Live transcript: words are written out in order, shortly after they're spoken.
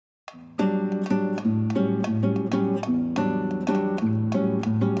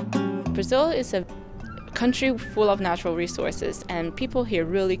Brazil is a country full of natural resources, and people here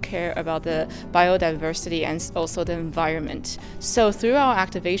really care about the biodiversity and also the environment. So through our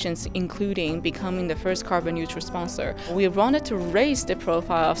activations, including becoming the first carbon neutral sponsor, we wanted to raise the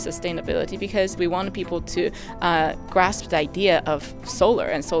profile of sustainability because we wanted people to grasp the idea of solar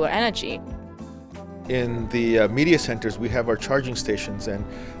and solar energy. In the media centers, we have our charging stations, and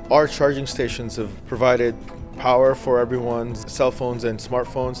our charging stations have provided power for everyone's cell phones and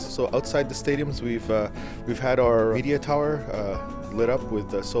smartphones. So outside the stadiums, we've had our media tower lit up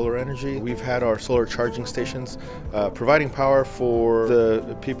with solar energy. We've had our solar charging stations providing power for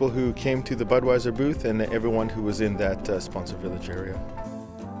the people who came to the Budweiser booth and everyone who was in that sponsor village area.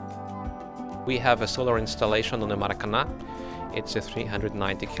 We have a solar installation on the Maracanã. It's a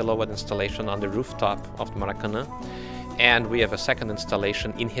 390 kilowatt installation on the rooftop of the Maracanã. And we have a second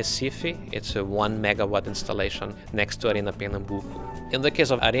installation in Recife. It's a 1 megawatt installation next to Arena Pernambuco. In the case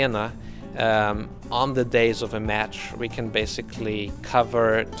of Arena, on the days of a match, we can basically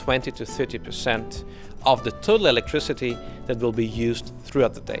cover 20 to 30% of the total electricity that will be used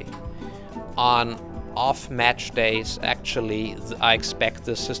throughout the day. On off-match days, actually, I expect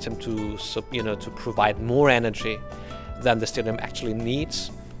the system to provide more energy than the stadium actually needs.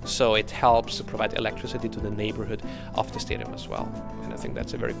 So it helps to provide electricity to the neighborhood of the stadium as well. And I think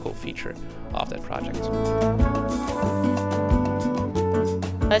that's a very cool feature of that project.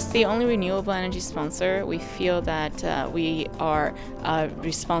 As the only renewable energy sponsor, we feel that we are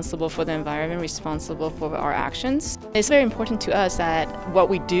responsible for the environment, responsible for our actions. It's very important to us that what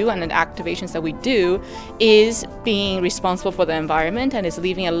we do and the activations that we do is being responsible for the environment and is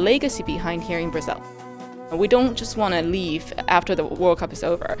leaving a legacy behind here in Brazil. We don't just want to leave after the World Cup is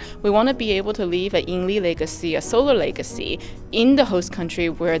over. We want to be able to leave a Yingli legacy, a solar legacy, in the host country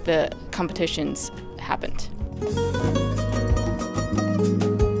where the competitions happened.